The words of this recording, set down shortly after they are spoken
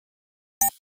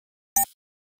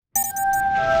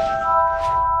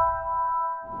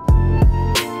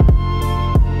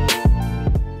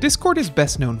Discord is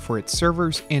best known for its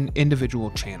servers and individual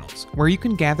channels, where you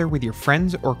can gather with your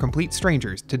friends or complete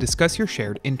strangers to discuss your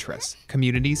shared interests,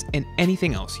 communities, and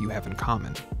anything else you have in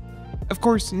common. Of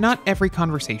course, not every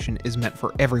conversation is meant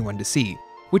for everyone to see,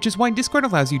 which is why Discord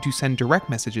allows you to send direct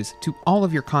messages to all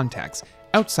of your contacts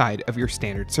outside of your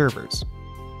standard servers.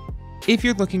 If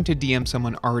you're looking to DM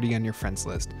someone already on your friends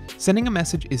list, sending a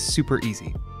message is super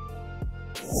easy.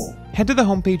 Head to the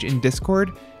homepage in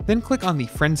Discord, then click on the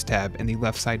Friends tab in the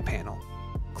left side panel.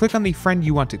 Click on the friend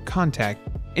you want to contact,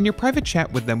 and your private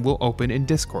chat with them will open in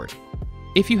Discord.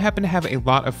 If you happen to have a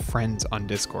lot of friends on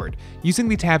Discord, using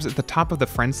the tabs at the top of the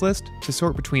friends list to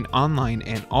sort between online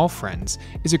and all friends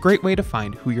is a great way to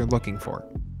find who you're looking for.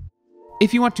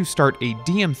 If you want to start a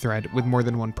DM thread with more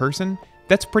than one person,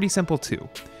 that's pretty simple too.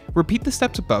 Repeat the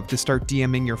steps above to start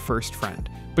DMing your first friend,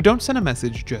 but don't send a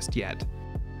message just yet.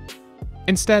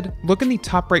 Instead, look in the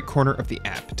top right corner of the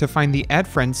app to find the Add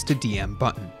Friends to DM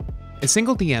button. A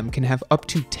single DM can have up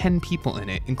to 10 people in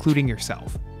it, including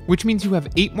yourself, which means you have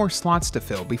 8 more slots to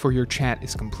fill before your chat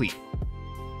is complete.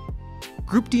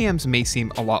 Group DMs may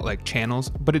seem a lot like channels,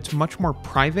 but it's much more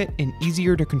private and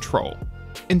easier to control.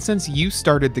 And since you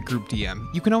started the group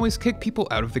DM, you can always kick people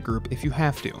out of the group if you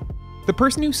have to. The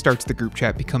person who starts the group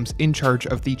chat becomes in charge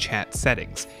of the chat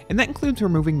settings, and that includes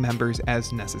removing members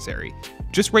as necessary.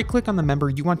 Just right-click on the member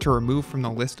you want to remove from the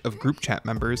list of group chat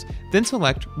members, then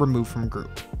select Remove from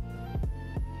Group.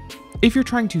 If you're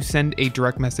trying to send a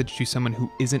direct message to someone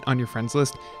who isn't on your friends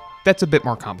list, that's a bit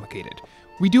more complicated.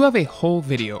 We do have a whole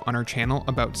video on our channel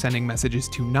about sending messages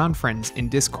to non-friends in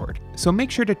Discord, so make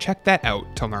sure to check that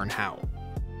out to learn how.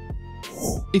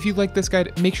 If you like this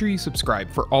guide, make sure you subscribe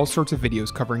for all sorts of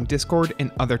videos covering Discord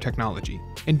and other technology.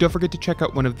 And don't forget to check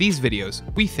out one of these videos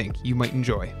we think you might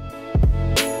enjoy.